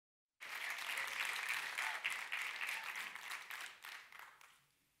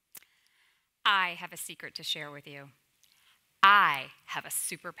I have a secret to share with you. I have a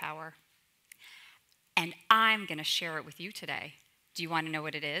superpower, and I'm going to share it with you today. Do you want to know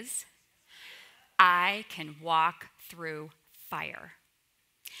what it is? I can walk through fire.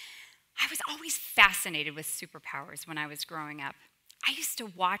 I was always fascinated with superpowers when I was growing up. I used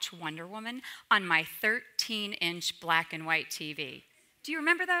to watch Wonder Woman on my 13-inch black and white TV. Do you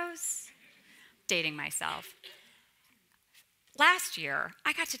remember those? Dating myself. Last year,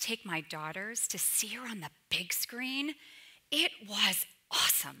 I got to take my daughters to see her on the big screen. It was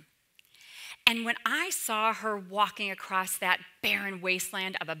awesome. And when I saw her walking across that barren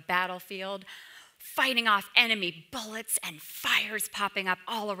wasteland of a battlefield, fighting off enemy bullets and fires popping up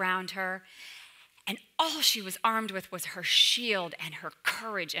all around her, and all she was armed with was her shield and her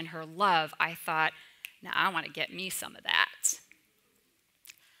courage and her love, I thought, now I want to get me some of that.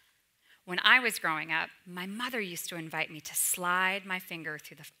 When I was growing up, my mother used to invite me to slide my finger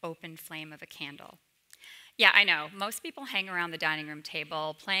through the open flame of a candle. Yeah, I know, most people hang around the dining room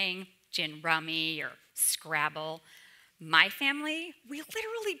table playing gin rummy or Scrabble. My family, we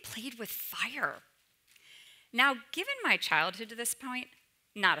literally played with fire. Now, given my childhood to this point,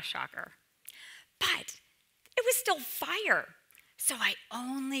 not a shocker. But it was still fire, so I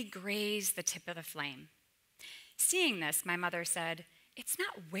only grazed the tip of the flame. Seeing this, my mother said, "It's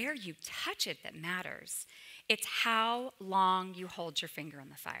not where you touch it that matters. It's how long you hold your finger on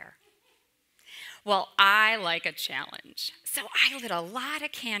the fire." Well, I like a challenge, so I lit a lot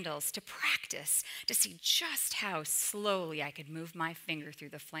of candles to practice to see just how slowly I could move my finger through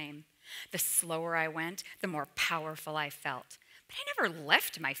the flame. The slower I went, the more powerful I felt. But I never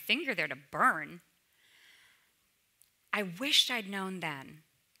left my finger there to burn. I wished I'd known then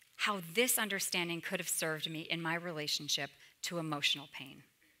how this understanding could have served me in my relationship to emotional pain.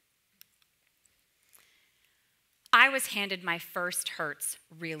 I was handed my first hurts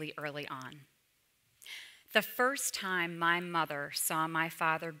really early on. The first time my mother saw my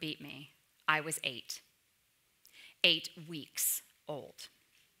father beat me, I was 8 weeks old.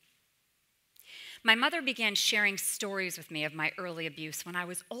 My mother began sharing stories with me of my early abuse when I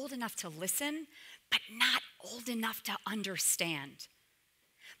was old enough to listen, but not old enough to understand.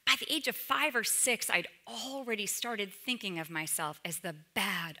 By the age of 5 or 6, I'd already started thinking of myself as the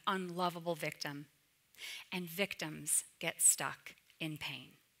bad, unlovable victim. And victims get stuck in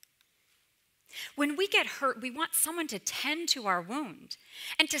pain. When we get hurt, we want someone to tend to our wound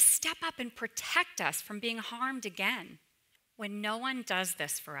and to step up and protect us from being harmed again. When no one does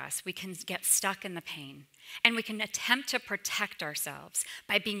this for us, we can get stuck in the pain, and we can attempt to protect ourselves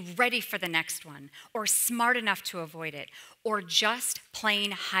by being ready for the next one, or smart enough to avoid it, or just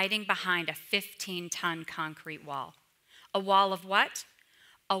plain hiding behind a 15-ton concrete wall. A wall of what?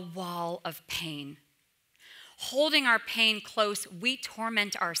 A wall of pain. Holding our pain close, we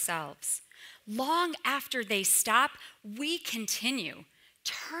torment ourselves. Long after they stop, we continue,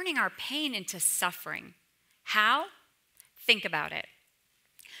 turning our pain into suffering. How? Think about it.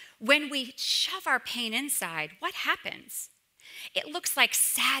 When we shove our pain inside, what happens? It looks like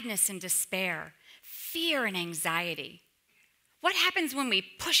sadness and despair, fear and anxiety. What happens when we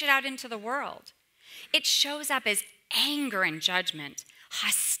push it out into the world? It shows up as anger and judgment,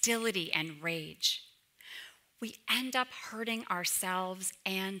 hostility and rage. We end up hurting ourselves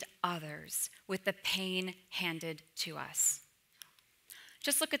and others with the pain handed to us.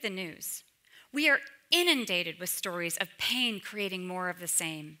 Just look at the news. We are inundated with stories of pain creating more of the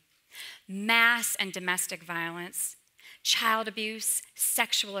same. Mass and domestic violence, child abuse,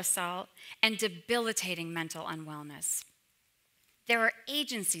 sexual assault, and debilitating mental unwellness. There are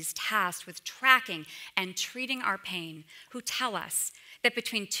agencies tasked with tracking and treating our pain who tell us that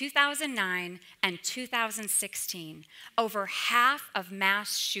between 2009 and 2016, over half of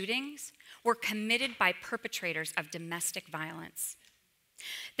mass shootings were committed by perpetrators of domestic violence.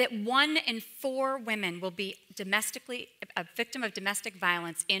 That 1 in 4 women will be a victim of domestic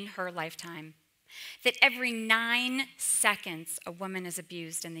violence in her lifetime. That every 9 seconds a woman is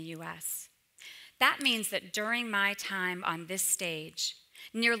abused in the US. That means that during my time on this stage,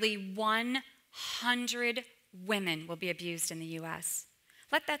 nearly 100 women will be abused in the US.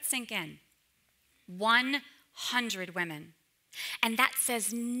 Let that sink in. 100 women. And that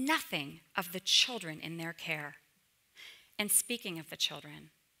says nothing of the children in their care. And speaking of the children,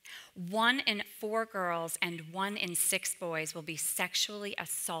 1 in 4 girls and 1 in 6 boys will be sexually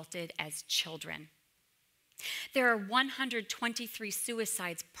assaulted as children. There are 123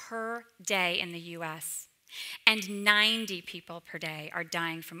 suicides per day in the US, and 90 people per day are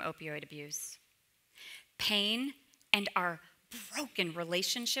dying from opioid abuse. Pain and our broken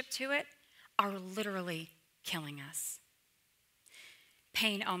relationship to it are literally killing us.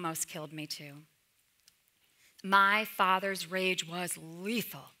 Pain almost killed me too. My father's rage was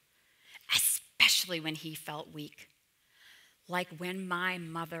lethal, especially when he felt weak. Like when my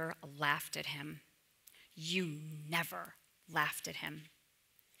mother laughed at him. You never laughed at him.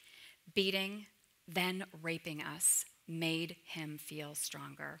 Beating, then raping us made him feel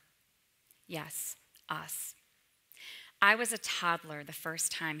stronger. Yes, us. I was a toddler the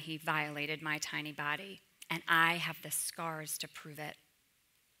first time he violated my tiny body, and I have the scars to prove it.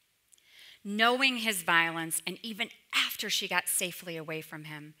 Knowing his violence, and even after she got safely away from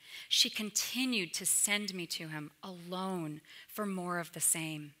him, she continued to send me to him alone for more of the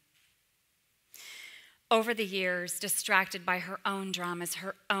same. Over the years, distracted by her own dramas,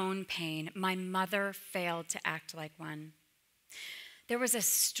 her own pain, my mother failed to act like one. There was a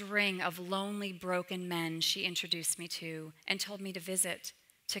string of lonely, broken men she introduced me to and told me to visit,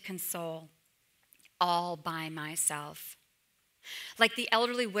 to console, all by myself. Like the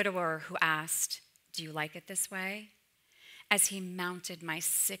elderly widower who asked, "Do you like it this way?" as he mounted my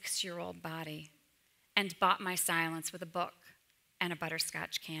 6-year-old body and bought my silence with a book and a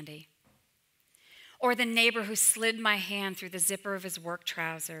butterscotch candy. Or the neighbor who slid my hand through the zipper of his work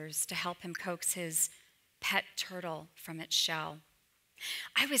trousers to help him coax his pet turtle from its shell.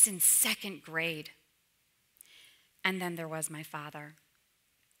 I was in 2nd grade. And then there was my father.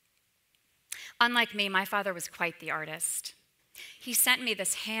 Unlike me, my father was quite the artist. He sent me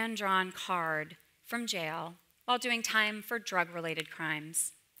this hand-drawn card from jail while doing time for drug-related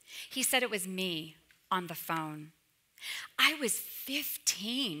crimes. He said it was me on the phone. I was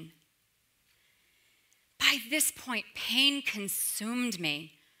 15. By this point, pain consumed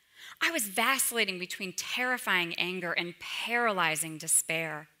me. I was vacillating between terrifying anger and paralyzing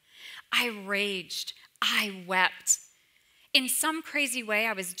despair. I raged. I wept. In some crazy way,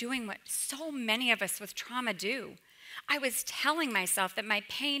 I was doing what so many of us with trauma do. I was telling myself that my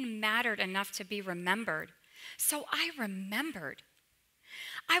pain mattered enough to be remembered. So I remembered.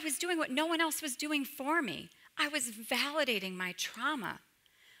 I was doing what no one else was doing for me. I was validating my trauma.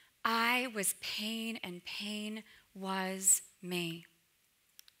 I was pain, and pain was me.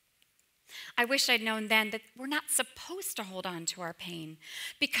 I wish I'd known then that we're not supposed to hold on to our pain,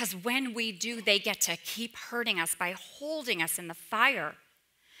 because when we do, they get to keep hurting us by holding us in the fire.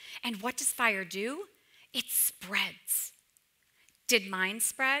 And what does fire do? It spreads. Did mine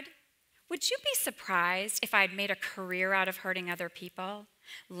spread? Would you be surprised if I'd made a career out of hurting other people,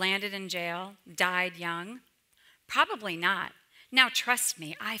 landed in jail, died young? Probably not. Now, trust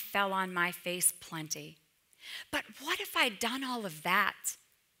me, I fell on my face plenty. But what if I'd done all of that?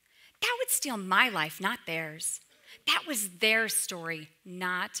 That would steal my life, not theirs. That was their story,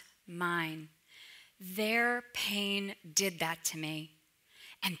 not mine. Their pain did that to me,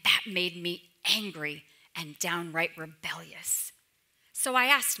 and that made me angry and downright rebellious. So I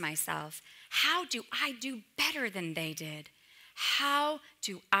asked myself, how do I do better than they did? How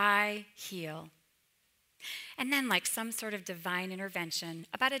do I heal? And then, like some sort of divine intervention,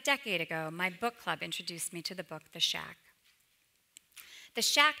 about a decade ago, my book club introduced me to the book, The Shack. The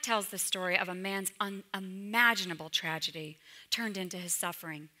Shack tells the story of a man's unimaginable tragedy turned into his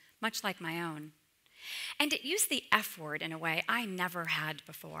suffering, much like my own. And it used the F word in a way I never had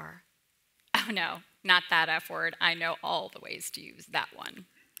before. Oh no, not that F word. I know all the ways to use that one.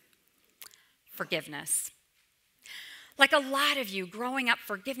 Forgiveness. Like a lot of you, growing up,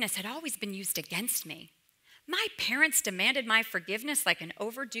 forgiveness had always been used against me. My parents demanded my forgiveness like an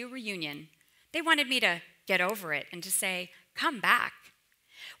overdue reunion. They wanted me to get over it and to say, come back.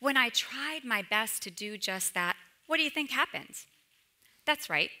 When I tried my best to do just that, what do you think happened? That's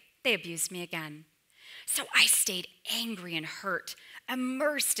right, they abused me again. So I stayed angry and hurt,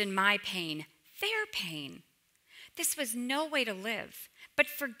 immersed in my pain, their pain. This was no way to live, but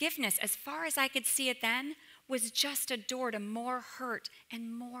forgiveness, as far as I could see it then, was just a door to more hurt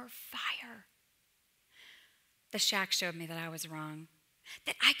and more fire. The Shack showed me that I was wrong,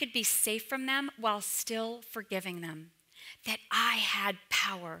 that I could be safe from them while still forgiving them, that I had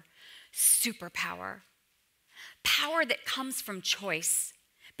power, superpower, power that comes from choice,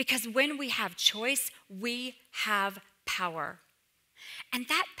 because when we have choice, we have power. And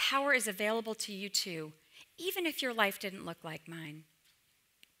that power is available to you too, even if your life didn't look like mine.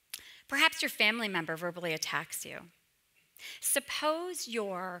 Perhaps your family member verbally attacks you. Suppose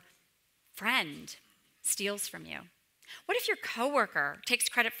your friend steals from you. What if your coworker takes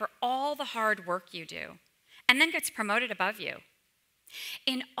credit for all the hard work you do and then gets promoted above you?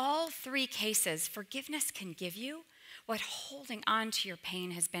 In all 3 cases, forgiveness can give you what holding on to your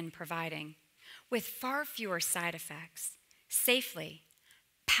pain has been providing, with far fewer side effects, safely,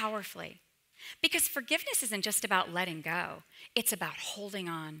 powerfully. Because forgiveness isn't just about letting go, it's about holding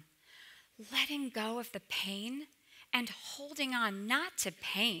on. Letting go of the pain and holding on not to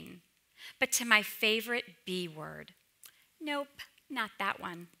pain, but to my favorite B word. Nope, not that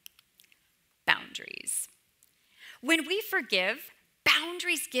one. Boundaries. When we forgive,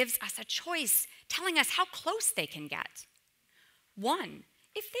 boundaries gives us a choice, telling us how close they can get. One,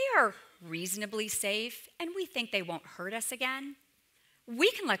 if they are reasonably safe and we think they won't hurt us again,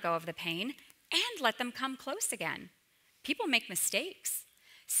 we can let go of the pain and let them come close again. People make mistakes.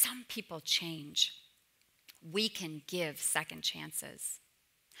 Some people change. We can give second chances.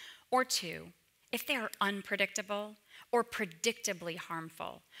 Or two, if they are unpredictable or predictably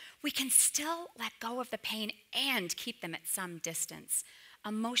harmful, we can still let go of the pain and keep them at some distance,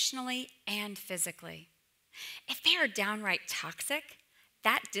 emotionally and physically. If they are downright toxic,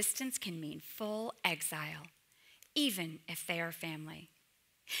 that distance can mean full exile, even if they are family.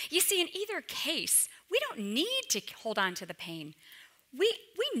 You see, in either case, we don't need to hold on to the pain. We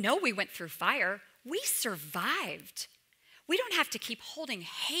know we went through fire. We survived. We don't have to keep holding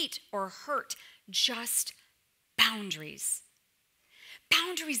hate or hurt, just boundaries.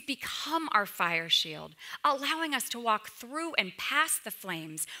 Boundaries become our fire shield, allowing us to walk through and past the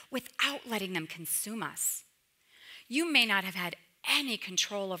flames without letting them consume us. You may not have had any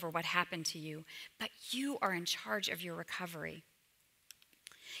control over what happened to you, but you are in charge of your recovery.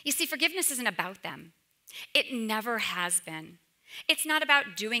 You see, forgiveness isn't about them. It never has been. It's not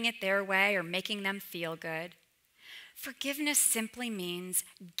about doing it their way or making them feel good. Forgiveness simply means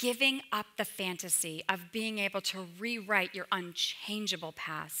giving up the fantasy of being able to rewrite your unchangeable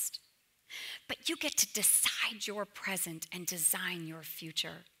past. But you get to decide your present and design your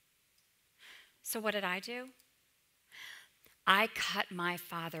future. So what did I do? I cut my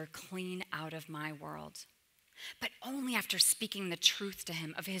father clean out of my world, but only after speaking the truth to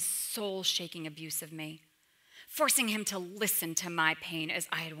him of his soul-shaking abuse of me, forcing him to listen to my pain as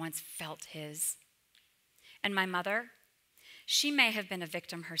I had once felt his. And my mother, she may have been a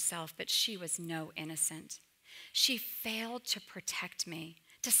victim herself, but she was no innocent. She failed to protect me,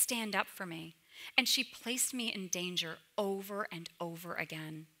 to stand up for me, and she placed me in danger over and over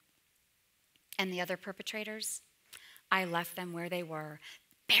again. And the other perpetrators? I left them where they were,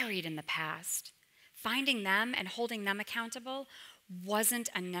 buried in the past. Finding them and holding them accountable wasn't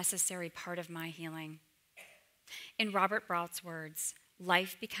a necessary part of my healing. In Robert Brault's words,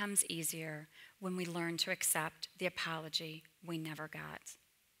 life becomes easier when we learn to accept the apology we never got.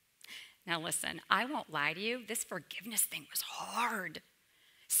 Now listen, I won't lie to you, this forgiveness thing was hard.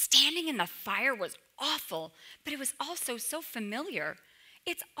 Standing in the fire was awful, but it was also so familiar.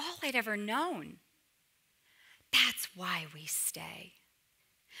 It's all I'd ever known. That's why we stay.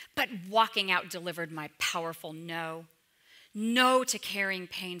 But walking out delivered my powerful no. No to carrying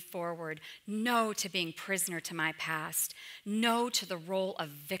pain forward. No to being prisoner to my past. No to the role of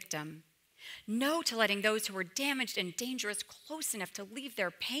victim. No to letting those who were damaged and dangerous close enough to leave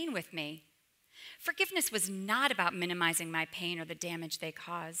their pain with me. Forgiveness was not about minimizing my pain or the damage they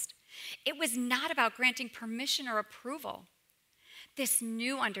caused. It was not about granting permission or approval. This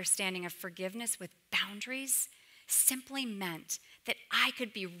new understanding of forgiveness with boundaries simply meant that I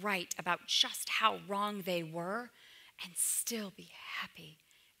could be right about just how wrong they were and still be happy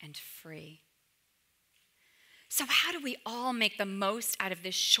and free. So how do we all make the most out of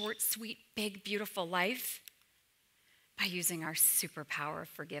this short, sweet, big, beautiful life? By using our superpower of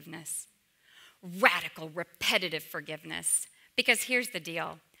forgiveness. Radical, repetitive forgiveness. Because here's the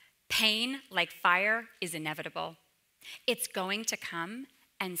deal. Pain, like fire, is inevitable. It's going to come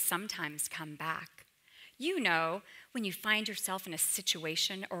and sometimes come back. You know, when you find yourself in a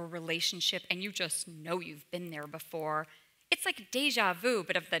situation or a relationship and you just know you've been there before, it's like deja vu,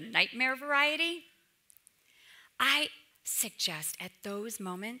 but of the nightmare variety. I suggest at those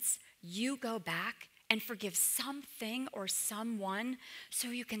moments, you go back and forgive something or someone so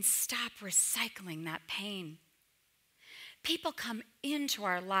you can stop recycling that pain. People come into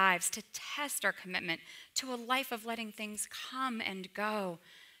our lives to test our commitment to a life of letting things come and go,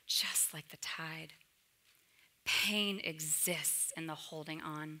 just like the tide. Pain exists in the holding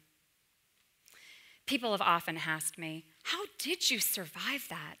on. People have often asked me, how did you survive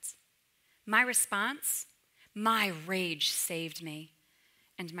that? My response, my rage saved me,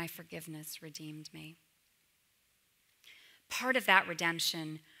 and my forgiveness redeemed me. Part of that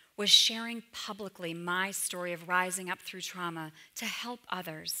redemption was sharing publicly my story of rising up through trauma to help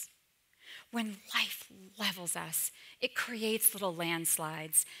others. When life levels us, it creates little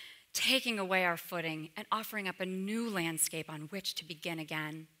landslides, taking away our footing and offering up a new landscape on which to begin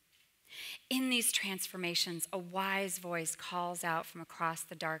again. In these transformations, a wise voice calls out from across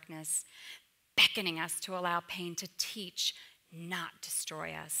the darkness, beckoning us to allow pain to teach, not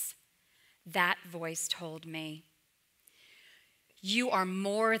destroy us. That voice told me, you are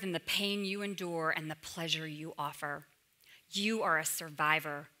more than the pain you endure and the pleasure you offer. You are a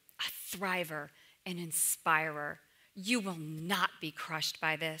survivor, a thriver, an inspirer. You will not be crushed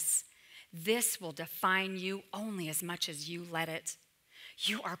by this. This will define you only as much as you let it.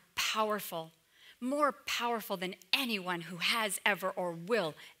 You are powerful, more powerful than anyone who has ever or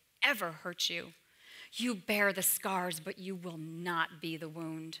will ever hurt you. You bear the scars, but you will not be the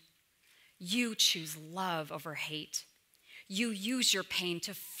wound. You choose love over hate. You use your pain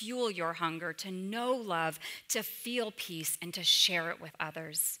to fuel your hunger, to know love, to feel peace, and to share it with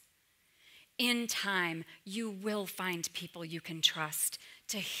others. In time, you will find people you can trust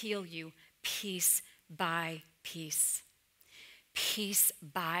to heal you piece by piece. Piece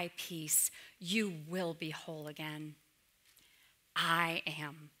by piece, you will be whole again. I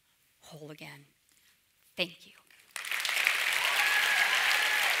am whole again. Thank you.